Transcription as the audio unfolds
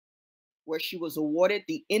where she was awarded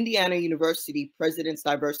the Indiana University President's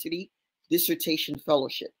Diversity Dissertation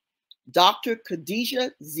Fellowship. Dr.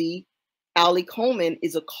 Khadijah Ali-Coleman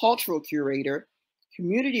is a cultural curator,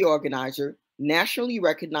 community organizer, nationally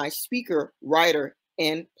recognized speaker, writer,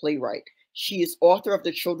 and playwright. She is author of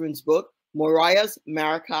the children's book, Mariah's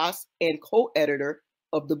Maracas, and co-editor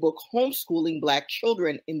of the book Homeschooling Black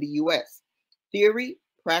Children in the U.S., Theory,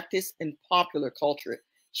 Practice, and Popular Culture.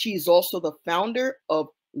 She is also the founder of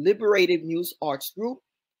Liberated Muse Arts Group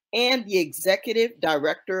and the executive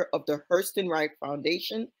director of the Hurston Wright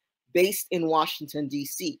Foundation, based in Washington,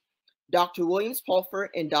 D.C. Dr. Williams-Pulfer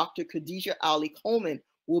and Dr. Khadijah Ali-Coleman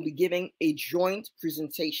will be giving a joint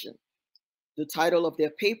presentation. The title of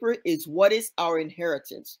their paper is What is Our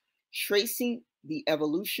Inheritance? Tracing the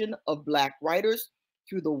Evolution of Black Writers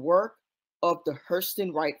through the work of the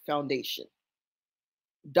Hurston Wright Foundation.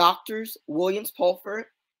 Doctors Williams-Pulfer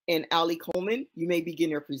and Ali-Coleman, you may begin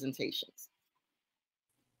your presentations.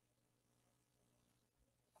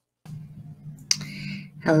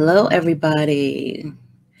 Hello, everybody.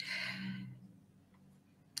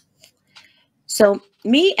 So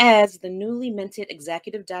me as the newly minted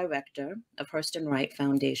executive director of Hurston Wright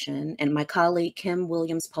Foundation and my colleague Kim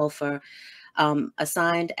Williams-Pulfer,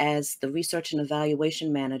 assigned as the research and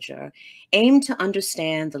evaluation manager, aim to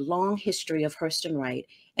understand the long history of Hurston Wright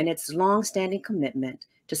and its long-standing commitment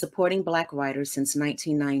to supporting Black writers since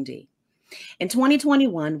 1990. In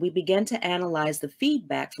 2021, we began to analyze the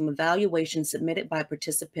feedback from evaluations submitted by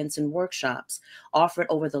participants in workshops offered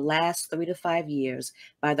over the last 3 to 5 years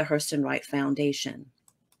by the Hurston Wright Foundation.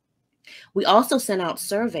 We also sent out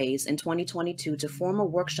surveys in 2022 to former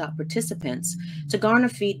workshop participants to garner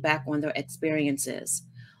feedback on their experiences.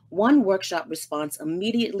 One workshop response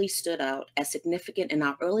immediately stood out as significant in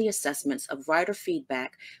our early assessments of writer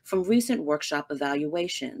feedback from recent workshop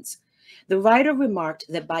evaluations. The writer remarked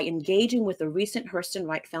that by engaging with a recent Hurston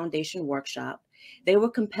Wright Foundation workshop, they were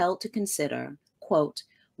compelled to consider, quote,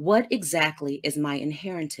 "What exactly is my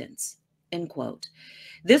inheritance?" End quote.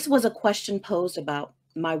 This was a question posed about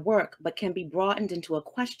my work, but can be broadened into a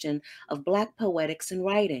question of Black poetics and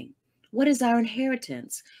writing. What is our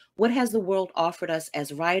inheritance? What has the world offered us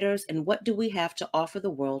as writers, and what do we have to offer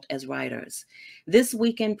the world as writers? This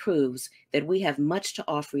weekend proves that we have much to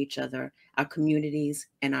offer each other, our communities,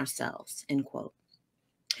 and ourselves, end quote.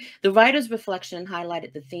 The writer's reflection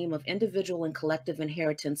highlighted the theme of individual and collective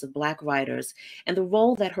inheritance of Black writers and the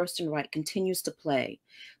role that Hurston Wright continues to play.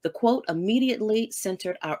 The quote immediately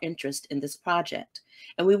centered our interest in this project,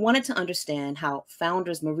 and we wanted to understand how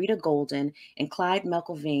founders Marita Golden and Clyde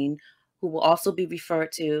McElveen, who will also be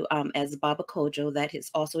referred to as Baba Kojo, that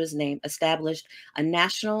is also his name, established a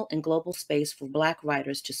national and global space for Black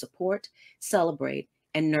writers to support, celebrate,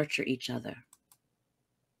 and nurture each other.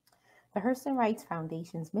 The Hurston Wright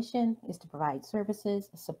Foundation's mission is to provide services,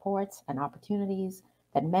 supports, and opportunities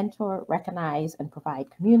that mentor, recognize, and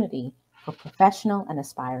provide community for professional and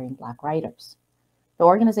aspiring Black writers. The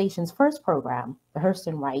organization's first program, the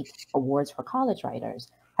Hurston Wright Awards for College Writers,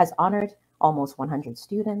 has honored almost 100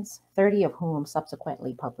 students, 30 of whom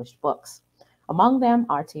subsequently published books. Among them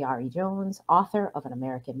are Tiari Jones, author of An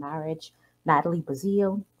American Marriage, Natalie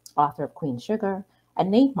Bazile, author of Queen Sugar, and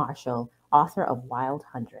Nate Marshall, author of Wild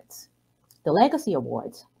Hundreds. The Legacy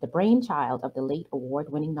Awards, the brainchild of the late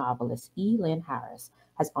award-winning novelist E. Lynn Harris,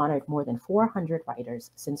 has honored more than 400 writers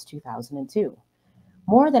since 2002.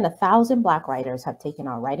 More than 1,000 Black writers have taken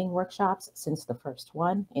our writing workshops since the first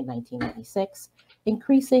one in 1996,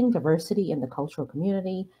 increasing diversity in the cultural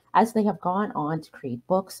community as they have gone on to create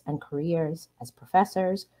books and careers as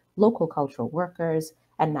professors, local cultural workers,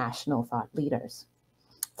 and national thought leaders.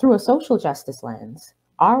 Through a social justice lens,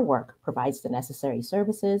 our work provides the necessary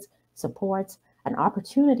services, supports, and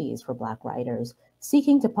opportunities for Black writers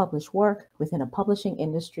seeking to publish work within a publishing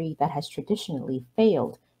industry that has traditionally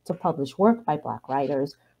failed to publish work by Black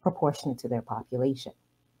writers proportionate to their population.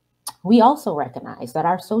 We also recognize that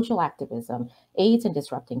our social activism aids in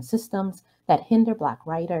disrupting systems that hinder Black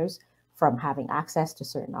writers from having access to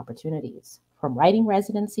certain opportunities, from writing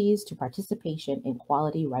residencies to participation in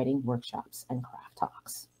quality writing workshops and craft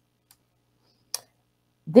talks.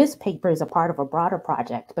 This paper is a part of a broader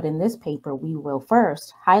project, but in this paper, we will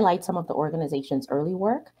first highlight some of the organization's early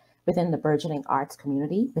work within the burgeoning arts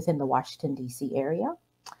community within the Washington, D.C. area.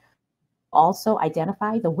 Also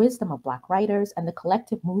identify the wisdom of Black writers and the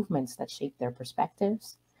collective movements that shape their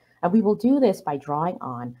perspectives. And we will do this by drawing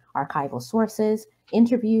on archival sources,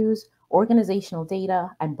 interviews, organizational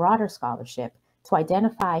data, and broader scholarship to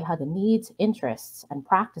identify how the needs, interests, and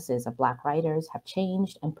practices of Black writers have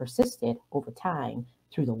changed and persisted over time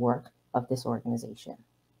through the work of this organization.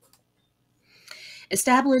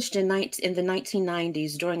 Established in the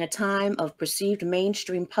 1990s during a time of perceived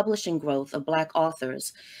mainstream publishing growth of Black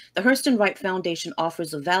authors, the Hurston Wright Foundation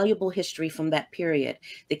offers a valuable history from that period,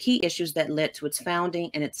 the key issues that led to its founding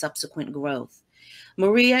and its subsequent growth.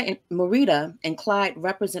 Marita and Clyde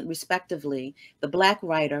represent respectively the Black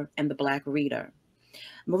writer and the Black reader.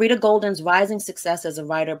 Marita Golden's rising success as a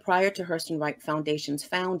writer prior to Hurston Wright Foundation's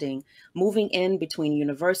founding, moving in between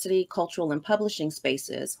university, cultural, and publishing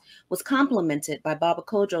spaces, was complemented by Baba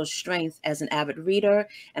Kojo's strength as an avid reader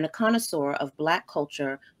and a connoisseur of Black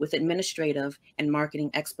culture with administrative and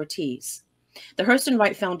marketing expertise. The Hurston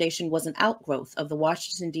Wright Foundation was an outgrowth of the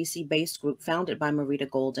Washington, D.C.-based group founded by Marita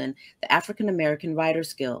Golden, the African American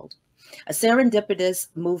Writers Guild. A serendipitous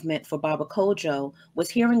movement for Baba Kojo was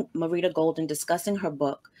hearing Marita Golden discussing her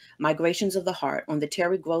book, Migrations of the Heart, on the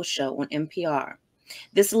Terry Gross Show on NPR.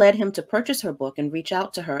 This led him to purchase her book and reach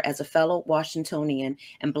out to her as a fellow Washingtonian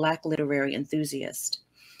and Black literary enthusiast.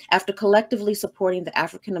 After collectively supporting the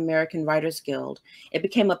African American Writers Guild, it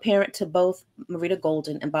became apparent to both Marita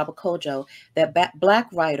Golden and Baba Kojo that Black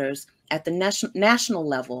writers at the national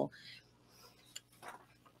level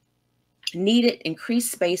needed increased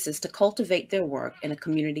spaces to cultivate their work in a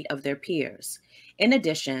community of their peers. In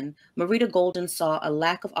addition, Marita Golden saw a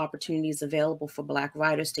lack of opportunities available for Black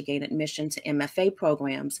writers to gain admission to MFA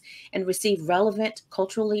programs and receive relevant,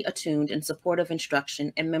 culturally attuned, and supportive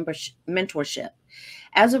instruction and mentorship.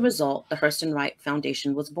 As a result, the Hurston Wright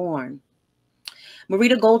Foundation was born.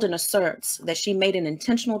 Marita Golden asserts that she made an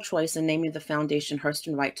intentional choice in naming the foundation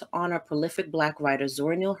Hurston Wright to honor prolific Black writers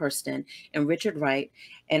Zora Neale Hurston and Richard Wright,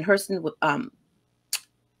 and Richard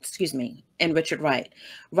Wright.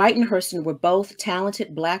 Wright and Hurston were both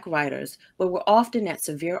talented Black writers, but were often at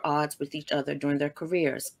severe odds with each other during their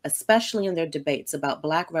careers, especially in their debates about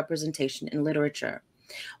Black representation in literature.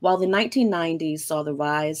 While the 1990s saw the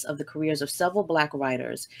rise of the careers of several Black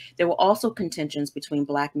writers, there were also contentions between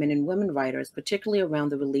Black men and women writers, particularly around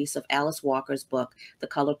the release of Alice Walker's book, The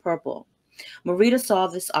Color Purple. Marita saw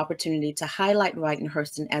this opportunity to highlight Wright and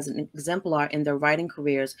Hurston as an exemplar in their writing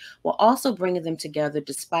careers, while also bringing them together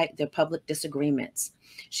despite their public disagreements.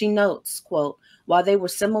 She notes, quote, "While they were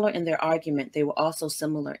similar in their argument, they were also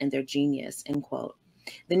similar in their genius," end quote.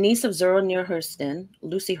 The niece of Zora Neale Hurston,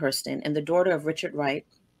 Lucy Hurston, and the daughter of Richard Wright,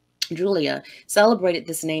 Julia, celebrated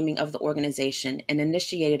this naming of the organization and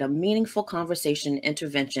initiated a meaningful conversation and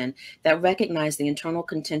intervention that recognized the internal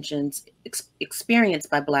contentions experienced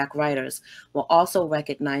by Black writers, while also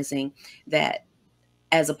recognizing that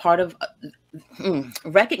as a part of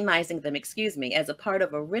recognizing them, as a part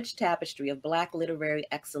of a rich tapestry of Black literary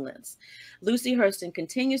excellence. Lucy Hurston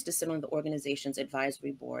continues to sit on the organization's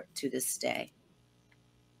advisory board to this day.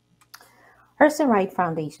 Hurston Wright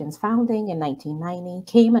Foundation's founding in 1990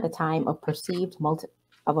 came at a time of a perceived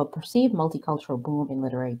multicultural boom in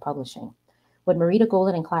literary publishing. What Marita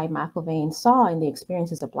Golden and Clyde McIlvaine saw in the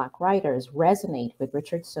experiences of Black writers resonate with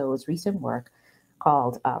Richard So's recent work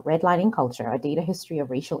called Redlining Culture, A Data History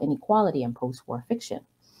of Racial Inequality in Post-War Fiction.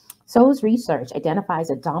 So's research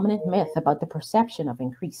identifies a dominant myth about the perception of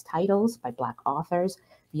increased titles by Black authors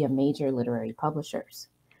via major literary publishers.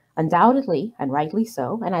 Undoubtedly, and rightly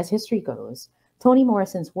so, and as history goes, Toni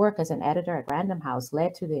Morrison's work as an editor at Random House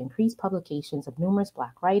led to the increased publications of numerous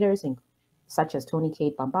Black writers, such as Toni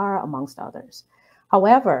Cade Bambara, amongst others.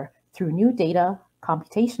 However, through new data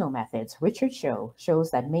computational methods, Richard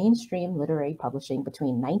shows that mainstream literary publishing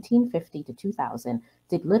between 1950 to 2000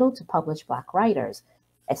 did little to publish Black writers,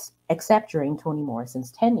 except during Toni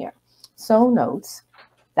Morrison's tenure. So notes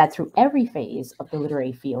that through every phase of the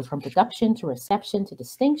literary field, from production to reception to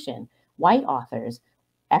distinction, white authors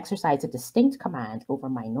exercise a distinct command over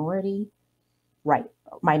minority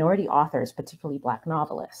authors, particularly Black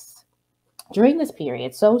novelists. During this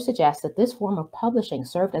period, So suggests that this form of publishing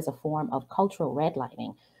served as a form of cultural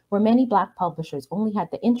redlining, where many Black publishers only had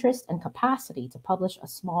the interest and capacity to publish a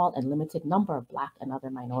small and limited number of Black and other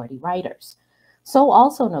minority writers. So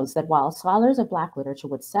also notes that while scholars of Black literature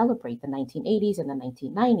would celebrate the 1980s and the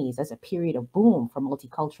 1990s as a period of boom for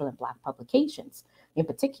multicultural and Black publications, in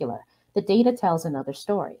particular, the data tells another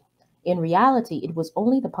story. In reality, it was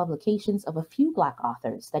only the publications of a few Black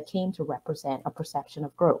authors that came to represent a perception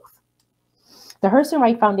of growth. The Hurston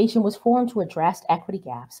Wright Foundation was formed to address equity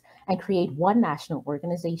gaps and create one national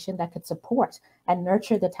organization that could support and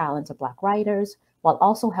nurture the talent of Black writers, while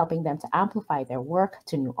also helping them to amplify their work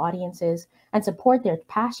to new audiences and support their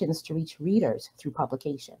passions to reach readers through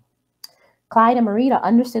publication. Clyde and Marita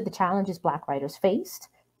understood the challenges Black writers faced,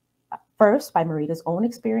 first by Marita's own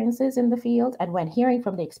experiences in the field, and when hearing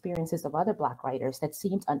from the experiences of other Black writers that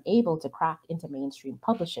seemed unable to crack into mainstream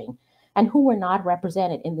publishing, and who were not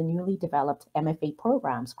represented in the newly developed MFA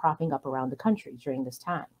programs cropping up around the country during this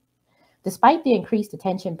time. Despite the increased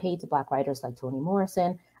attention paid to Black writers like Toni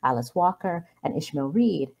Morrison, Alice Walker, and Ishmael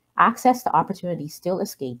Reed, access to opportunities still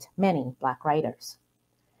escaped many Black writers.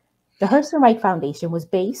 The Hurston Wright Foundation was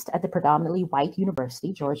based at the predominantly white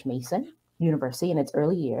university, George Mason University, in its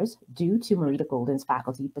early years due to Marita Golden's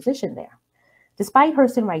faculty position there. Despite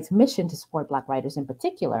Hurston Wright's mission to support Black writers in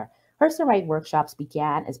particular, Hurston Wright workshops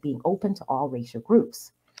began as being open to all racial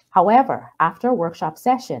groups. However, after a workshop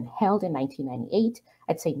session held in 1998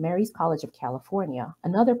 at St. Mary's College of California,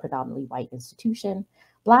 another predominantly white institution,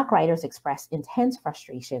 Black writers expressed intense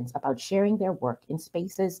frustrations about sharing their work in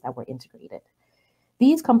spaces that were integrated.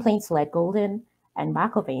 These complaints led Golden and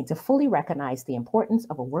McIlvaine to fully recognize the importance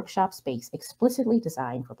of a workshop space explicitly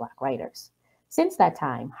designed for Black writers. Since that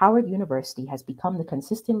time, Howard University has become the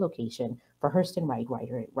consistent location for Hurston Wright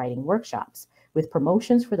writing workshops, with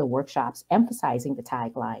promotions for the workshops emphasizing the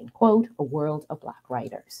tagline, quote, "A world of Black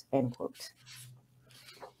writers," end quote.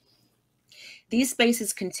 These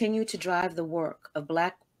spaces continue to drive the work of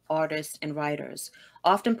Black artists and writers,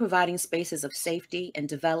 often providing spaces of safety and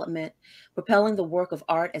development, propelling the work of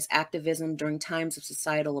art as activism during times of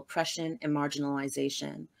societal oppression and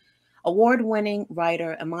marginalization. Award-winning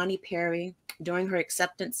writer Imani Perry, during her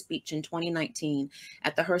acceptance speech in 2019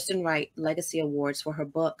 at the Hurston Wright Legacy Awards for her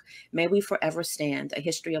book, May We Forever Stand, A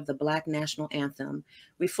History of the Black National Anthem,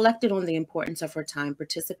 reflected on the importance of her time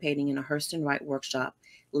participating in a Hurston Wright workshop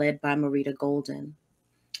led by Marita Golden.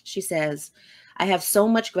 She says, "I have so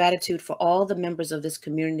much gratitude for all the members of this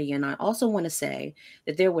community, and I also want to say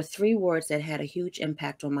that there were 3 words that had a huge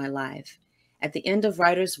impact on my life. At the end of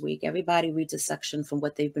Writers Week, everybody reads a section from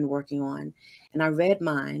what they've been working on, and I read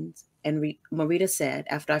mine, and Marita said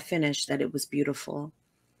after I finished that it was beautiful.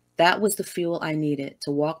 That was the fuel I needed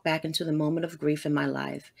to walk back into the moment of grief in my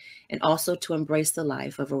life and also to embrace the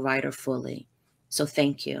life of a writer fully. So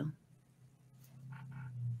thank you."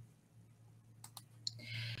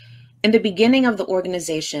 In the beginning of the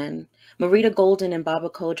organization, Marita Golden and Baba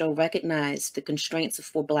Kojo recognized the constraints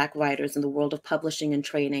for Black writers in the world of publishing and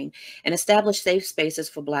training and established safe spaces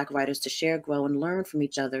for Black writers to share, grow, and learn from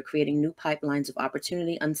each other, creating new pipelines of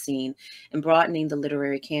opportunity unseen and broadening the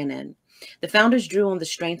literary canon. The founders drew on the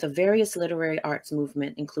strength of various literary arts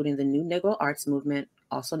movement, including the New Negro Arts Movement,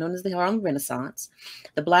 also known as the Harlem Renaissance,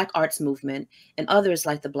 the Black Arts Movement, and others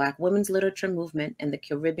like the Black Women's Literature Movement and the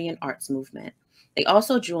Caribbean Arts Movement. They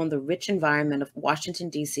also drew on the rich environment of Washington,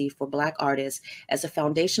 D.C. for Black artists as a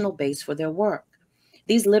foundational base for their work.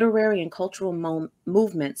 These literary and cultural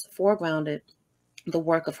movements foregrounded the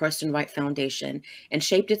work of Hurston Wright Foundation and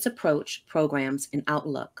shaped its approach, programs, and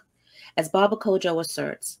outlook. As Baba Kojo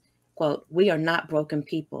asserts, quote, "We are not broken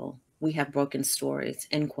people. We have broken stories,"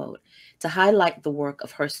 end quote, to highlight the work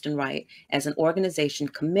of Hurston Wright as an organization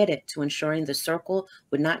committed to ensuring the circle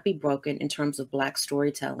would not be broken in terms of Black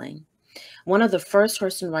storytelling. One of the first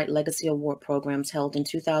Hurston Wright Legacy Award programs held in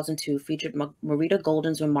 2002 featured Marita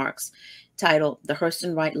Golden's remarks titled The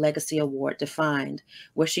Hurston Wright Legacy Award Defined,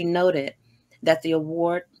 where she noted that the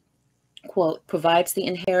award, quote, "provides the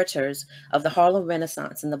inheritors of the Harlem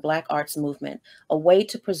Renaissance and the Black arts movement a way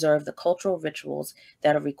to preserve the cultural rituals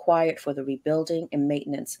that are required for the rebuilding and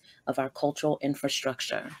maintenance of our cultural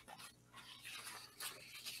infrastructure."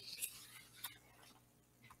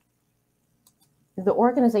 The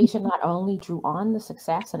organization not only drew on the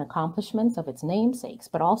success and accomplishments of its namesakes,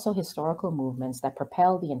 but also historical movements that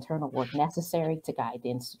propel the internal work necessary to guide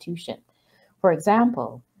the institution. For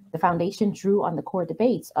example, the foundation drew on the core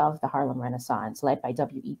debates of the Harlem Renaissance, led by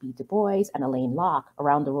W.E.B. Du Bois and Alain Locke,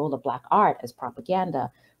 around the role of Black art as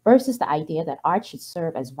propaganda versus the idea that art should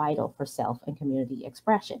serve as vital for self and community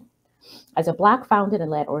expression. As a Black founded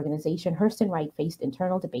and led organization, Hurston Wright faced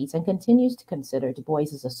internal debates and continues to consider Du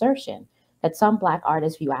Bois's assertion that some Black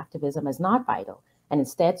artists view activism as not vital and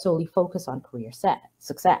instead solely focus on career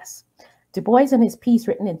success. Du Bois, in his piece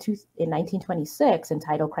written in 1926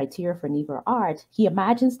 entitled Criteria for Negro Art, he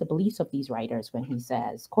imagines the beliefs of these writers when he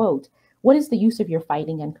says, quote, "What is the use of your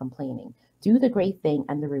fighting and complaining? Do the great thing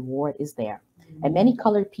and the reward is there." And many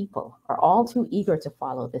colored people are all too eager to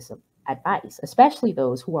follow this advice, especially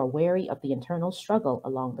those who are wary of the internal struggle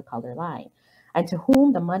along the color line, and to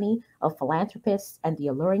whom the money of philanthropists and the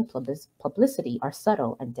alluring publicity are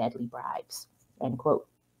subtle and deadly bribes, end quote.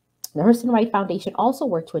 The Hurston Wright Foundation also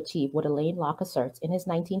worked to achieve what Alain Locke asserts in his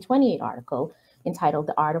 1928 article entitled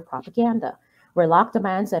The Art of Propaganda, where Locke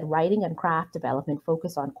demands that writing and craft development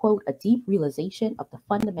focus on, quote, "a deep realization of the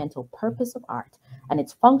fundamental purpose of art and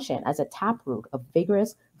its function as a taproot of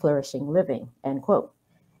vigorous, flourishing living," end quote.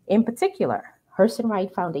 In particular, Hurston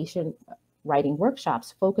Wright Foundation writing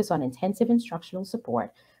workshops focus on intensive instructional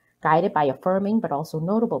support, guided by affirming but also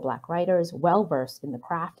notable Black writers well-versed in the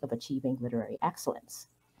craft of achieving literary excellence.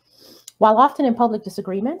 While often in public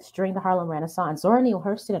disagreement during the Harlem Renaissance, Zora Neale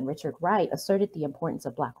Hurston and Richard Wright asserted the importance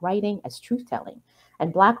of Black writing as truth-telling,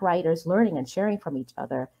 and Black writers learning and sharing from each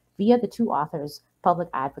other via the two authors' public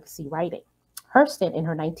advocacy writing. Hurston, in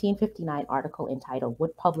her 1959 article entitled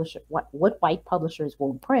What White Publishers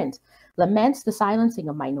Won't Print, laments the silencing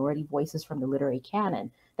of minority voices from the literary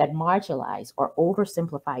canon that marginalize or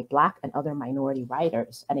oversimplify Black and other minority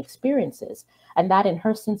writers and experiences, and that, in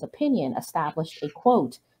Hurston's opinion, established a,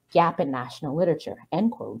 quote, gap in national literature,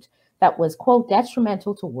 end quote, that was, quote,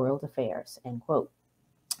 detrimental to world affairs, end quote.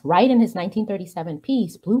 Wright, in his 1937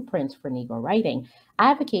 piece, Blueprints for Negro Writing,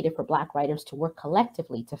 advocated for Black writers to work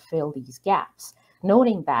collectively to fill these gaps,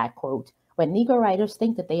 noting that, quote, when Negro writers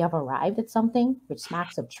think that they have arrived at something which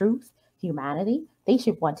smacks of truth, humanity, they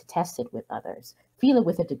should want to test it with others, feel it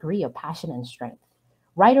with a degree of passion and strength.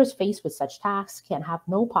 Writers faced with such tasks can have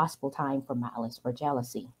no possible time for malice or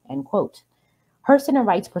jealousy, end quote. Hurston and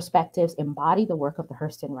Wright's perspectives embody the work of the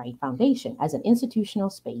Hurston Wright Foundation as an institutional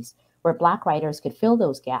space where Black writers could fill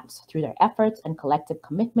those gaps through their efforts and collective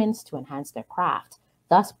commitments to enhance their craft,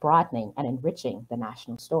 thus broadening and enriching the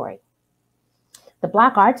national story. The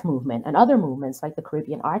Black arts movement and other movements like the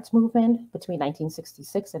Caribbean arts movement between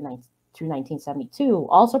 1966 and through 1972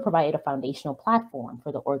 also provided a foundational platform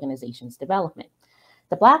for the organization's development.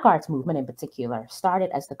 The Black arts movement in particular started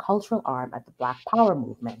as the cultural arm of the Black Power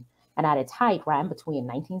movement, and at its height ran between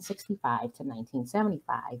 1965 to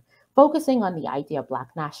 1975, focusing on the idea of Black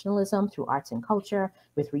nationalism through arts and culture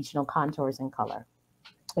with regional contours and color.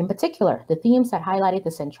 In particular, the themes that highlighted the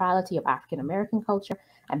centrality of African American culture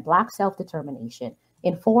and Black self-determination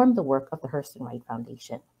informed the work of the Hurston Wright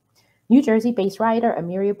Foundation. New Jersey-based writer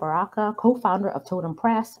Amiria Baraka, co-founder of Totem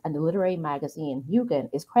Press and the literary magazine Hugin,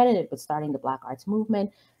 is credited with starting the Black arts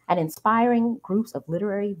movement and inspiring groups of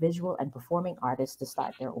literary, visual, and performing artists to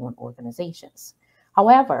start their own organizations.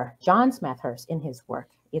 However, John Smethurst, in his work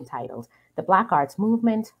entitled The Black Arts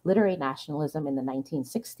Movement, Literary Nationalism in the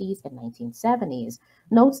 1960s and 1970s,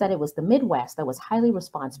 notes that it was the Midwest that was highly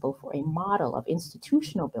responsible for a model of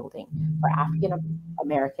institutional building for African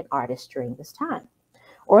American artists during this time.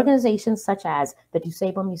 Organizations such as the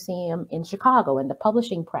DuSable Museum in Chicago and the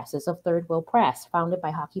publishing presses of Third World Press, founded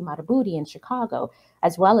by Haki Madhubuti in Chicago,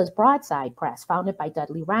 as well as Broadside Press, founded by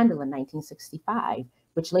Dudley Randall in 1965,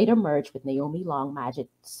 which later merged with Naomi Long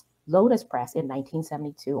Madgett's Lotus Press in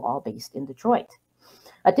 1972, all based in Detroit.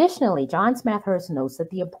 Additionally, John Smethurst notes that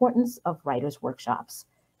the importance of writers' workshops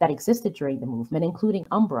that existed during the movement, including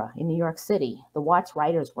Umbra in New York City, the Watts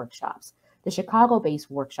Writers' Workshops, the Chicago-based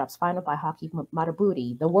workshops founded by Haki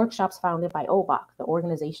Madhubuti, the workshops founded by OBAC, the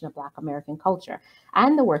Organization of Black American Culture,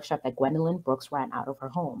 and the workshop that Gwendolyn Brooks ran out of her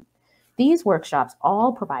home. These workshops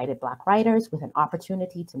all provided Black writers with an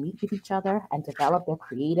opportunity to meet with each other and develop their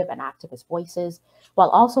creative and activist voices, while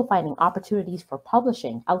also finding opportunities for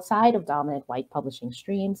publishing outside of dominant white publishing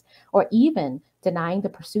streams, or even denying the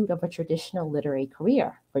pursuit of a traditional literary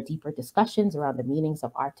career for deeper discussions around the meanings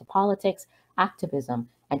of art to politics, activism,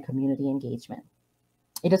 and community engagement.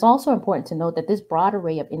 It is also important to note that this broad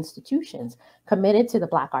array of institutions committed to the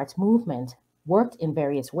Black arts movement worked in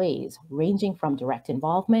various ways, ranging from direct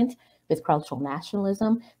involvement with cultural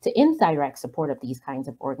nationalism to indirect support of these kinds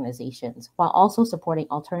of organizations, while also supporting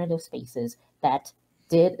alternative spaces that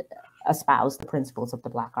did espouse the principles of the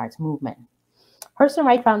Black arts movement. Hurston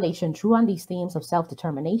Wright Foundation drew on these themes of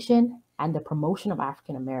self-determination and the promotion of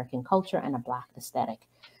African American culture and a Black aesthetic.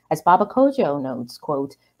 As Baba Kojo notes,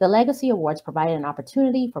 quote, the Legacy Awards provided an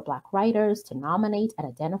opportunity for Black writers to nominate and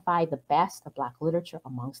identify the best of Black literature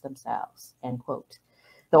amongst themselves, end quote.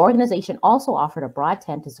 The organization also offered a broad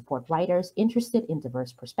tent to support writers interested in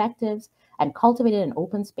diverse perspectives and cultivated an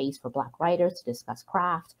open space for Black writers to discuss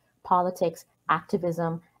craft, politics,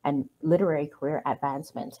 activism, and literary career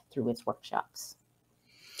advancement through its workshops.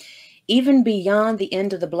 Even beyond the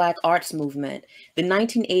end of the Black arts movement, the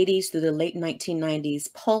 1980s through the late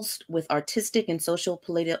 1990s pulsed with artistic and social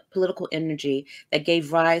political energy that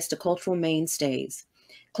gave rise to cultural mainstays.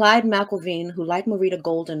 Clyde McIlveen, who like Marita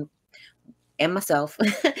Golden and myself,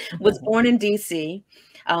 was born in D.C.,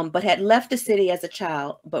 but had left the city as a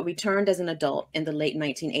child, but returned as an adult in the late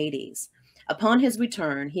 1980s. Upon his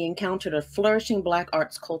return, he encountered a flourishing Black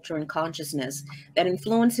arts culture and consciousness that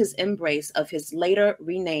influenced his embrace of his later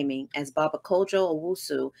renaming as Baba Kojo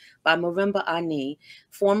Owusu by Marimba Ani,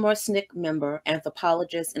 former SNCC member,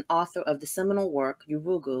 anthropologist, and author of the seminal work,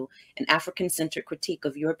 Urugu, an African-centered critique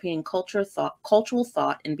of European cultural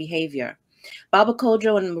thought and behavior. Baba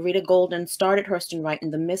Kojo and Marita Golden started Hurston Wright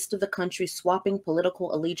in the midst of the country swapping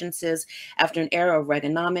political allegiances after an era of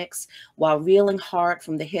Reaganomics, while reeling hard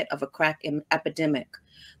from the hit of a crack epidemic.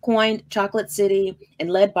 Coined Chocolate City and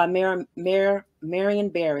led by Mayor Marion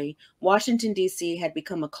Barry, Washington, D.C. had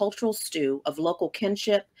become a cultural stew of local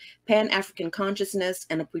kinship, Pan-African consciousness,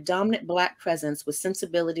 and a predominant Black presence with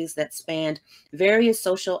sensibilities that spanned various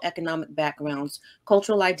social economic backgrounds,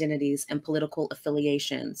 cultural identities, and political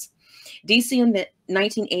affiliations. DC in the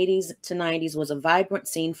 1980s to 90s was a vibrant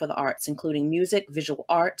scene for the arts, including music, visual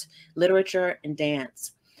art, literature, and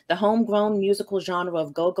dance. The homegrown musical genre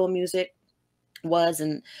of go-go music was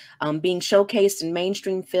being showcased in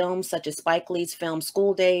mainstream films such as Spike Lee's film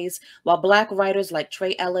School Days, while Black writers like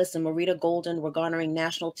Trey Ellis and Marita Golden were garnering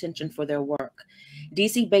national attention for their work.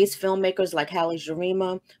 DC-based filmmakers like Halle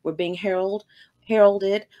Jarima were being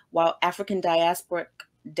heralded, while African diasporic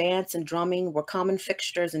dance and drumming were common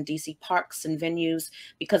fixtures in DC parks and venues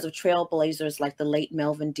because of trailblazers like the late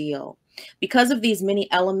Melvin Deal. Because of these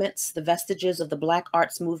many elements, the vestiges of the Black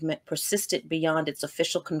arts movement persisted beyond its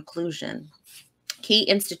official conclusion. Key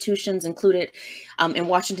institutions included in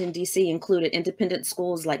Washington, D.C. included independent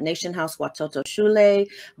schools like Nation House Watoto Shule,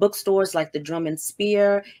 bookstores like the Drum and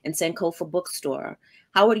Spear and Sankofa Bookstore.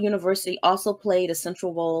 Howard University also played a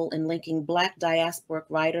central role in linking Black diasporic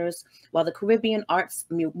writers. While the Caribbean arts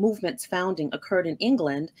movement's founding occurred in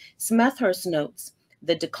England, Smethurst notes,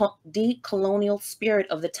 the decolonial spirit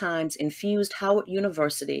of the times infused Howard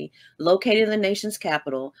University, located in the nation's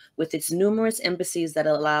capital, with its numerous embassies that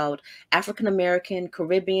allowed African-American,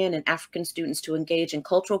 Caribbean, and African students to engage in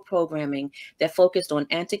cultural programming that focused on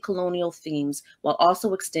anti-colonial themes while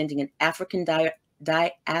also extending an African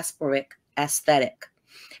diasporic aesthetic.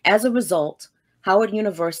 As a result, Howard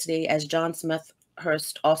University, as John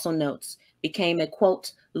Smethurst also notes, became a,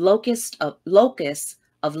 quote, locus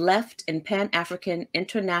of left and Pan-African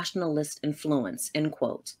internationalist influence, end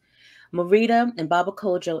quote. Marita and Baba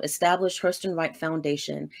Kojo established Hurston Wright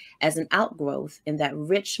Foundation as an outgrowth in that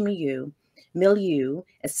rich milieu,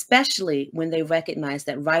 especially when they recognized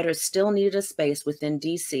that writers still needed a space within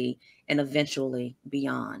DC and eventually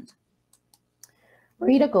beyond.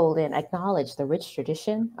 Marita Golden acknowledged the rich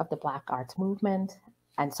tradition of the Black arts movement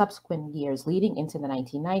and subsequent years leading into the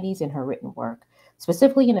 1990s in her written work,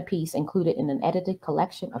 specifically in a piece included in an edited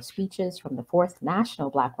collection of speeches from the 4th National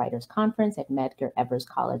Black Writers Conference at Medgar Evers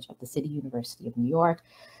College of the City University of New York.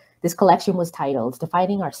 This collection was titled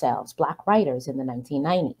Defining Ourselves, Black Writers in the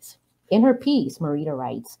 1990s. In her piece, Marita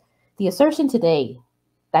writes, the assertion today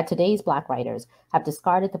that today's Black writers have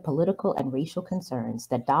discarded the political and racial concerns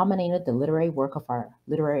that dominated the literary work of our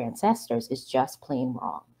literary ancestors is just plain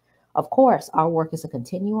wrong. Of course, our work is a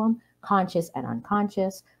continuum, conscious and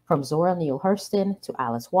unconscious, from Zora Neale Hurston to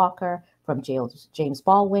Alice Walker, from James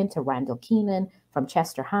Baldwin to Randall Keenan, from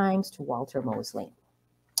Chester Himes to Walter Mosley.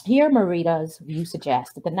 Here, Marita's view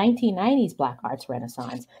suggests that the 1990s Black arts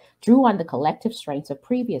renaissance drew on the collective strengths of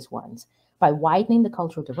previous ones by widening the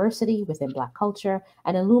cultural diversity within Black culture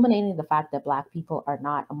and illuminating the fact that Black people are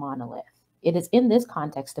not a monolith. It is in this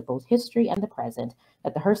context of both history and the present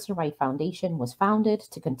that the Hurston Wright Foundation was founded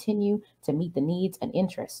to continue to meet the needs and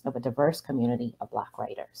interests of a diverse community of Black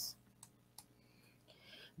writers.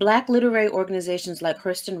 Black literary organizations like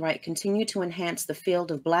Hurston Wright continue to enhance the field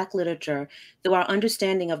of Black literature through our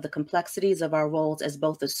understanding of the complexities of our roles as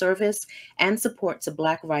both a service and support to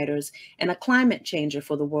Black writers and a climate changer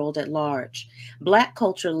for the world at large. Black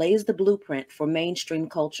culture lays the blueprint for mainstream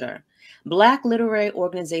culture. Black literary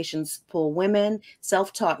organizations pull women,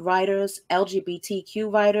 self-taught writers,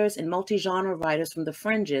 LGBTQ writers, and multi-genre writers from the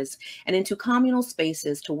fringes and into communal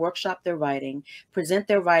spaces to workshop their writing, present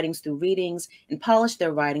their writings through readings, and polish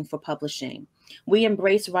their writing for publishing. We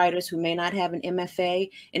embrace writers who may not have an MFA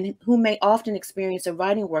and who may often experience a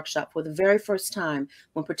writing workshop for the very first time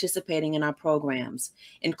when participating in our programs.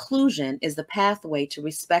 Inclusion is the pathway to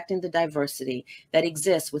respecting the diversity that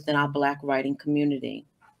exists within our Black writing community.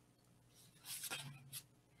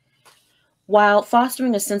 While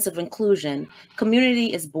fostering a sense of inclusion,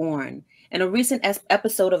 community is born. In a recent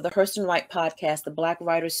episode of the Hurston Wright podcast, The Black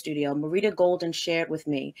Writers Studio, Marita Golden shared with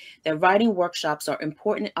me that writing workshops are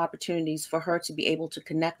important opportunities for her to be able to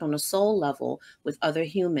connect on a soul level with other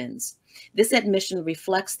humans. This admission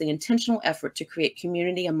reflects the intentional effort to create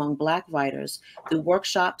community among Black writers through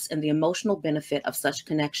workshops and the emotional benefit of such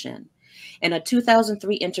connection. In a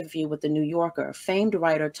 2003 interview with The New Yorker, famed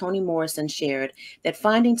writer Toni Morrison shared that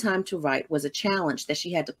finding time to write was a challenge that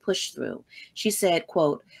she had to push through. She said,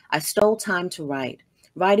 quote, "I stole time to write.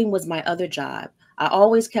 Writing was my other job. I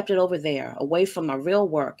always kept it over there, away from my real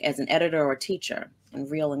work as an editor or teacher,"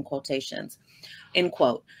 and real in quotations. end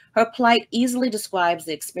quote. Her plight easily describes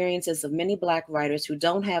the experiences of many Black writers who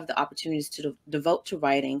don't have the opportunities to devote to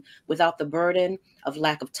writing without the burden of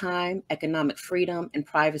lack of time, economic freedom, and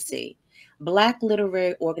privacy. Black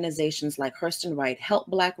literary organizations like Hurston Wright help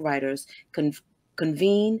Black writers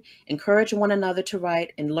convene, encourage one another to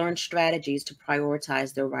write, and learn strategies to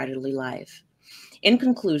prioritize their writerly life. In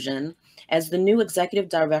conclusion, as the new executive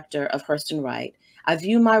director of Hurston Wright, I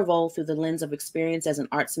view my role through the lens of experience as an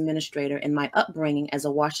arts administrator and my upbringing as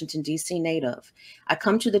a Washington, D.C. native. I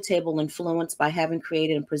come to the table influenced by having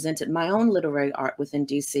created and presented my own literary art within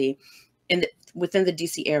D.C. Within the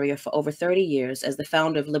DC area for over 30 years as the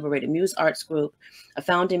founder of Liberated Muse Arts Group, a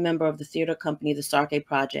founding member of the theater company The Sarke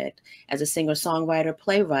Project, as a singer-songwriter,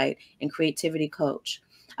 playwright, and creativity coach.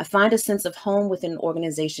 I find a sense of home within an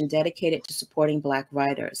organization dedicated to supporting Black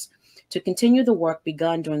writers. To continue the work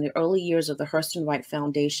begun during the early years of the Hurston Wright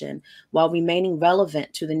Foundation, while remaining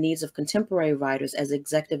relevant to the needs of contemporary writers as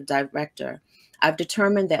executive director, I've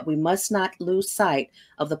determined that we must not lose sight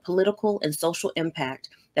of the political and social impact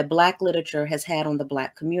that Black literature has had on the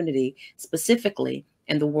Black community, specifically,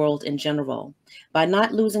 and the world in general. By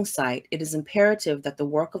not losing sight, it is imperative that the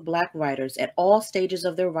work of Black writers at all stages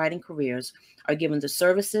of their writing careers are given the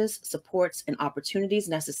services, supports, and opportunities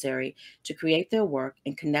necessary to create their work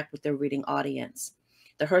and connect with their reading audience.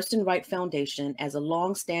 The Hurston Wright Foundation, as a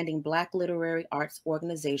long-standing Black literary arts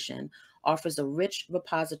organization, offers a rich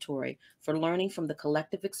repository for learning from the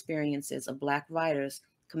collective experiences of Black writers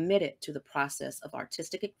committed to the process of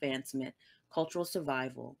artistic advancement, cultural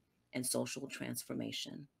survival, and social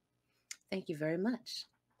transformation. Thank you very much.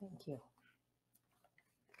 Thank you.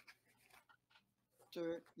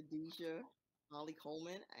 Dr. Khadijah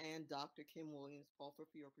Ali-Coleman and Dr. Kim Williams-Pulfer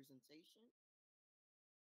for your presentation.